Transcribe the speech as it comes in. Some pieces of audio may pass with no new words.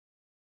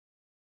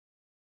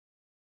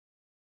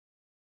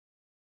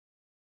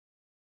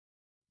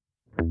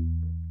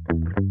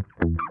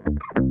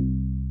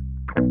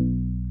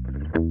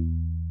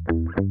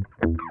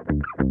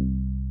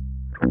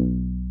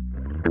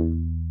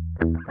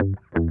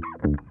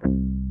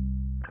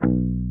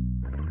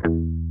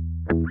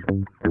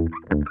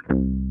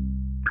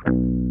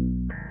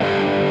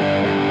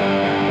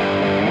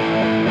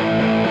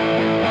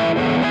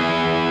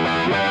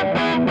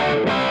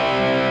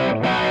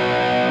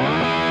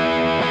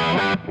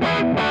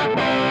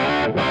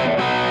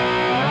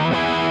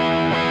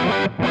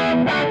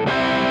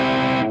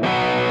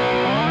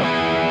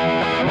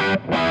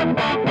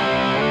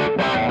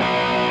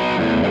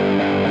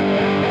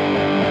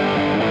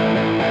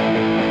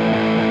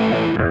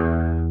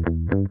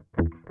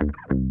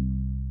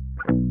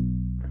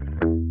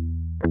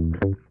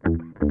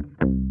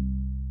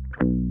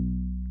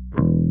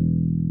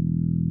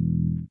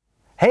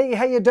Hey,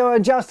 how you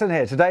doing? Justin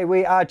here. Today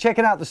we are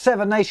checking out the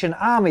Seven Nation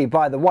Army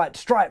by the White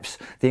Stripes,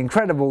 the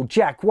incredible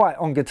Jack White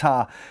on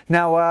guitar.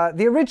 Now,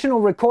 the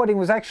original recording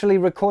was actually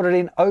recorded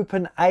in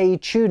open A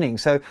tuning,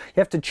 so you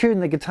have to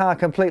tune the guitar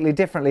completely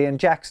differently, and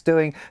Jack's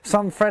doing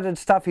some fretted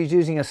stuff. He's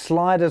using a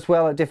slide as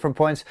well at different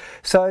points,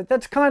 so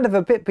that's kind of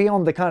a bit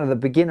beyond the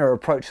beginner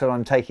approach that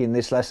I'm taking in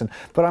this lesson,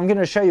 but I'm going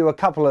to show you a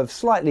couple of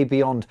slightly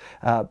beyond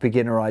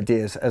beginner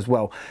ideas as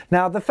well.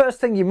 Now, the first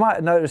thing you might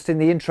have noticed in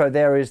the intro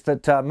there is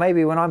that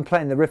maybe when I'm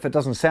playing the riff it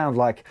doesn't sound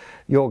like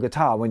your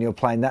guitar when you're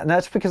playing that, and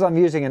that's because I'm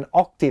using an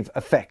octave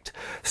effect.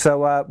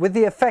 So with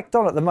the effect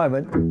on at the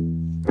moment,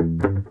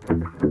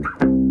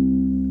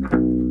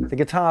 the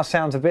guitar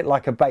sounds a bit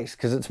like a bass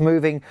because it's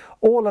moving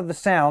all of the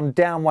sound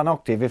down one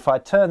octave. If I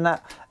turn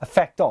that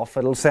effect off,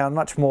 it'll sound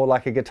much more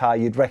like a guitar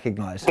you'd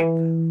recognize.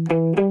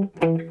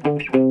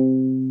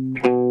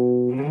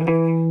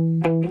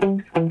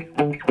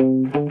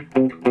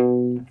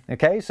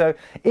 Okay, so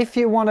if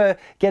you want to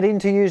get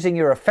into using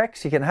your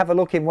effects, you can have a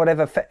look in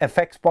whatever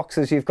effects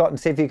boxes you've got and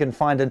see if you can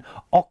find an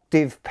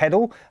octave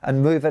pedal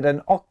and move it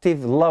an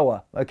octave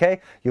lower.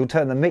 Okay, you'll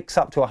turn the mix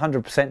up to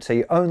 100%, so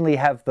you only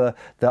have the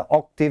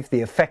octave,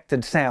 the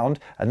affected sound,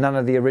 and none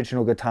of the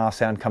original guitar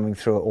sound coming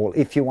through at all,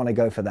 if you want to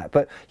go for that.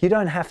 But you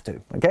don't have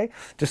to, okay?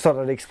 Just thought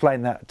I'd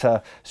explain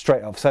that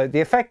straight off. So the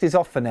effect is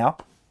off for now.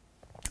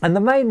 And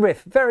the main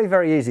riff, very,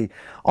 very easy.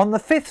 On the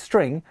 5th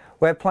string,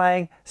 we're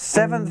playing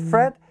 7th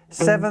fret,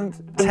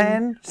 7th,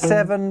 10,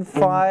 7,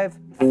 5,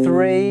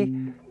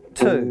 3,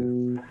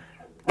 2.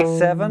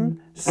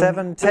 7,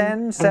 7,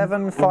 10,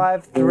 7,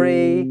 5,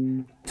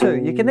 3, 2.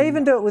 You can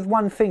even do it with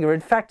one finger.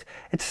 In fact,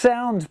 it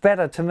sounds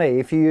better to me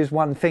if you use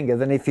one finger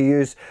than if you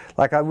use,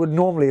 like I would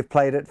normally have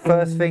played it,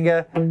 first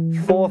finger,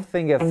 fourth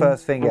finger,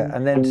 first finger,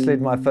 and then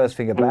slid my first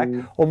finger back.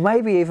 Or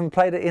maybe even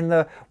played it in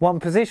the one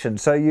position,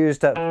 so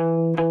used a...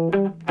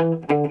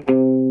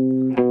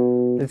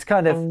 It's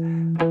kind of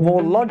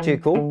more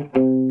logical,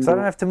 so I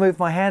don't have to move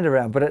my hand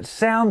around, but it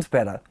sounds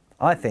better,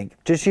 I think,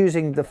 just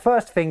using the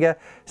first finger,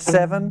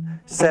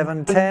 7,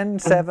 7, 10,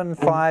 7,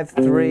 5,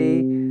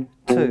 3,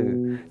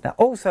 2. Now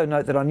also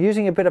note that I'm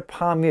using a bit of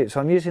palm mute,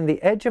 so I'm using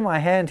the edge of my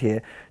hand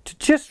here to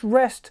just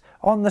rest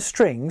on the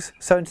strings.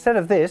 So instead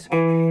of this, if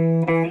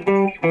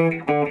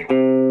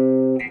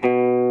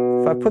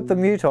I put the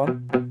mute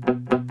on,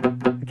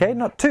 okay,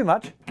 not too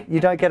much,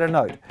 you don't get a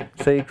note.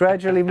 So you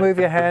gradually move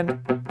your hand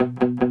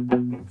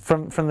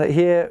from the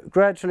here,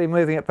 gradually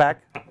moving it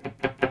back,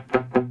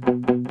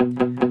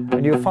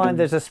 and you'll find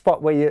there's a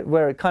spot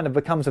where it kind of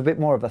becomes a bit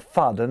more of a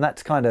thud, and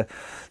that's kind of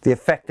the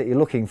effect that you're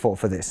looking for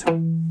this.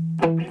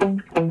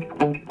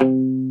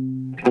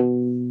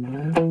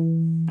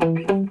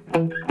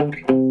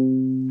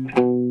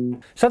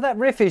 So that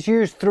riff is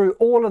used through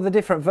all of the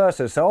different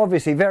verses, so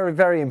obviously very,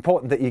 very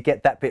important that you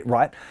get that bit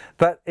right,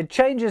 but it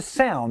changes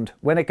sound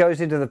when it goes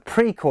into the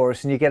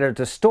pre-chorus and you get a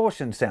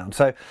distortion sound.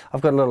 So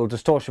I've got a little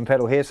distortion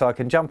pedal here, so I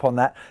can jump on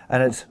that,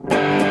 and it's...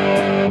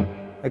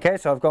 Okay,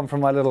 so I've gone from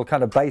my little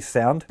kind of bass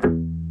sound.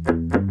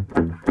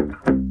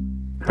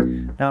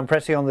 Now I'm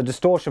pressing on the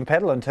distortion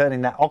pedal and turning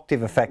that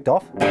octave effect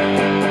off.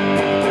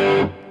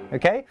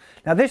 Okay,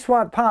 now this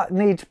one part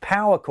needs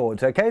power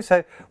chords, okay,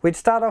 so we'd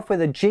start off with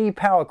a G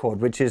power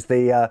chord, which is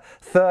the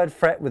 3rd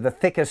fret with the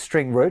thicker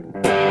string root.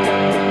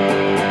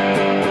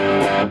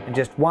 And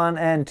just 1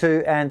 and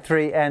 2 and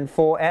 3 and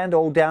 4 and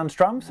all down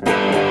strums.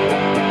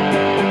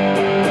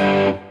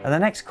 And the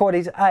next chord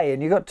is A,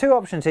 and you've got two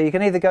options here. You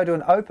can either go to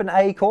an open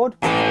A chord,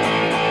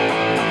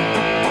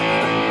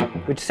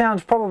 which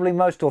sounds probably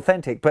most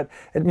authentic, but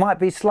it might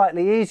be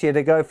slightly easier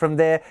to go from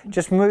there.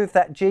 Just move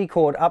that G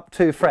chord up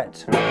 2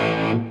 frets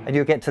and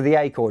you'll get to the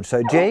A chord.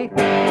 So G, A.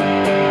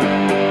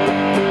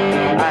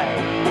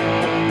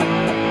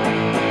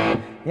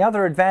 The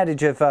other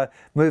advantage of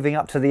moving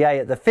up to the A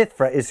at the 5th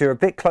fret is you're a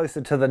bit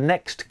closer to the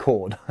next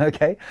chord,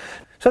 okay?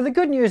 So the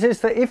good news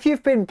is that if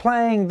you've been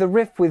playing the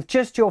riff with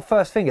just your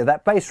first finger,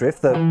 that bass riff,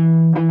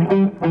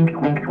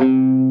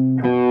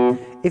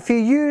 if you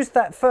use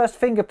that first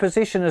finger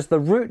position as the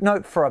root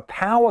note for a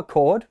power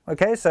chord,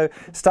 okay, so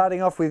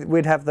starting off with,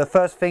 we'd have the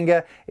first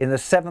finger in the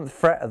 7th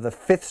fret of the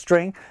 5th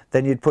string,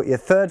 then you'd put your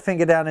 3rd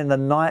finger down in the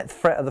 9th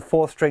fret of the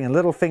 4th string and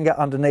little finger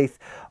underneath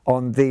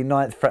on the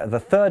 9th fret of the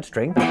 3rd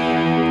string,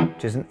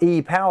 which is an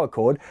E power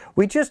chord.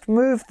 We just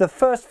moved the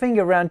first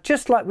finger around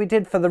just like we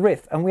did for the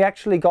riff, and we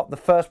actually got the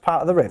first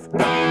part of the riff.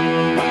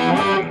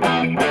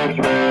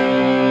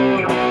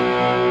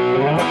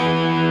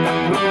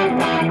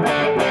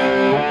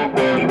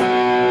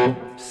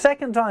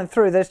 Second time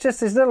through, there's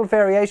just this little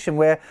variation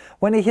where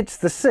when he hits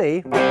the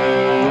C,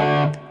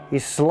 he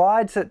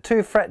slides it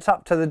 2 frets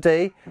up to the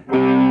D,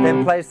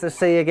 then plays the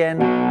C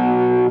again,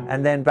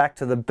 and then back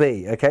to the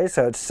B. Okay,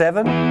 so it's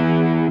 7,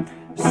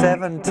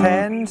 7,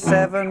 10,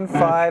 7,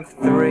 5,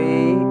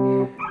 3,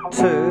 2.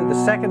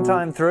 The second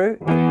time through,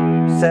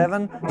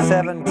 7,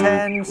 7,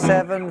 10,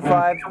 7,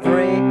 5,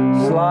 3,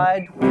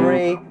 slide,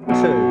 3,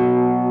 2.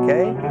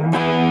 Okay?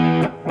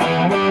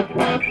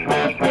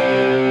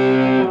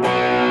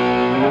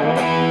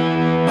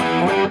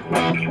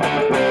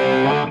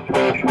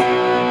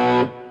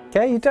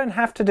 Okay, don't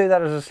have to do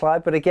that as a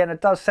slide, but again, it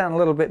does sound a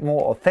little bit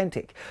more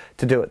authentic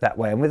to do it that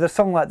way. And with a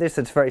song like this,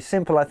 it's very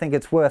simple. I think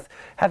it's worth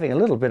having a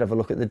little bit of a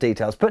look at the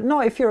details, but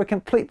not if you're a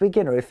complete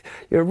beginner. If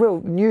you're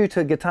real new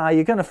to guitar,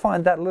 you're going to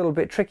find that a little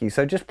bit tricky.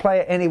 So just play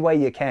it any way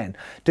you can.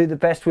 Do the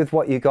best with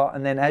what you got,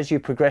 and then as you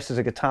progress as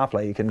a guitar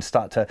player, you can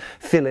start to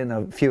fill in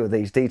a few of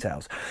these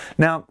details.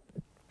 Now,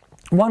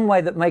 one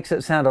way that makes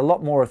it sound a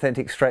lot more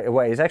authentic straight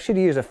away is actually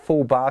to use a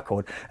full bar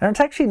chord, and it's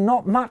actually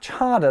not much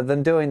harder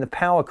than doing the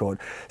power chord.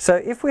 So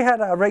if we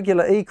had our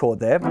regular E chord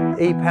there,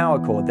 E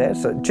power chord there,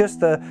 so just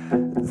the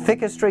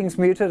thicker strings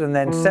muted and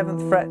then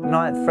 7th fret,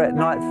 9th fret,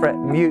 9th fret,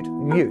 mute,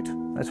 mute.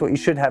 That's what you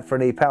should have for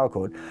an E power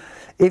chord.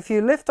 If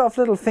you lift off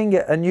little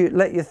finger and you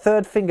let your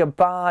 3rd finger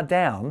bar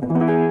down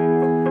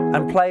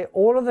and play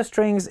all of the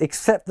strings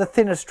except the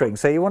thinner string,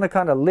 so you want to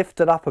kind of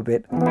lift it up a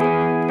bit.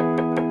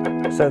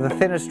 So the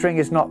thinner string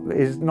is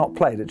not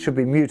played, it should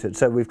be muted.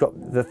 So we've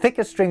got the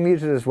thicker string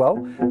muted as well,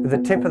 with the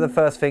tip of the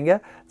 1st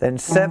finger, then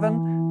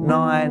 7,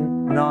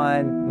 9,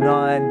 9,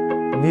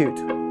 9, mute,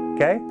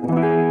 okay?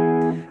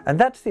 And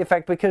that's the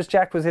effect because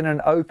Jack was in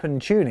an open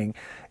tuning.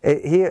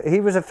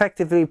 He was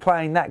effectively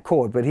playing that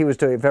chord, but he was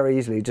doing it very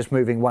easily, just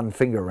moving one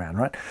finger around,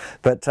 right?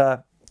 But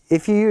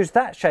if you use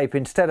that shape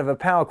instead of a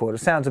power chord, it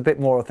sounds a bit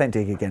more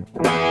authentic again.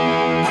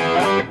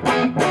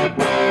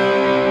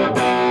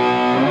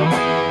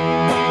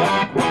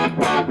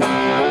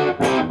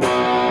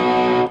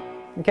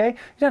 Okay,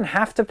 you don't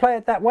have to play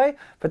it that way,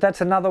 but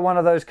that's another one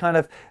of those kind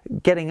of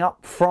getting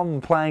up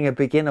from playing a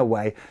beginner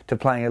way to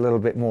playing a little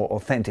bit more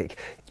authentic.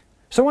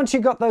 So once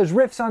you've got those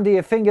riffs under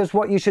your fingers,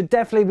 what you should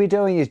definitely be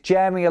doing is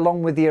jamming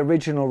along with the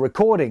original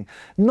recording.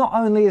 Not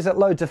only is it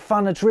loads of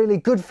fun, it's really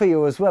good for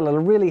you as well. It'll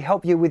really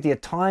help you with your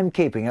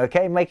timekeeping,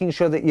 okay? Making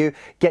sure that you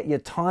get your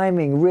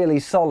timing really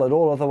solid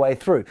all of the way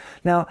through.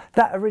 Now,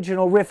 that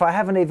original riff, I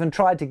haven't even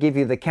tried to give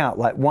you the count,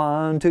 like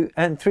 1, 2,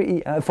 and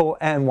 3, 4,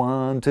 and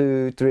 1,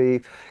 2,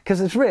 3,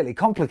 because it's really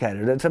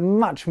complicated. It's a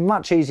much,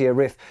 much easier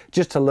riff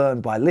just to learn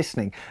by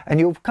listening.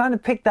 And you'll kind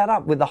of pick that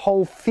up with the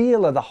whole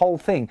feel of the whole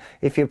thing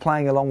if you're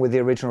playing along with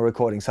the original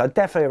recording. So I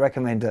definitely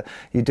recommend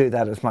you do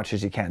that as much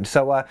as you can.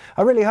 So I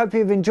really hope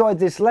you've enjoyed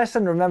this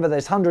lesson. Remember,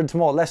 there's hundreds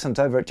more lessons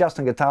over at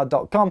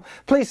JustinGuitar.com.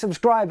 Please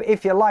subscribe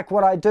if you like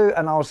what I do,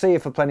 and I'll see you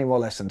for plenty more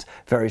lessons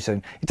very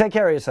soon. You take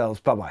care of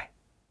yourselves. Bye-bye.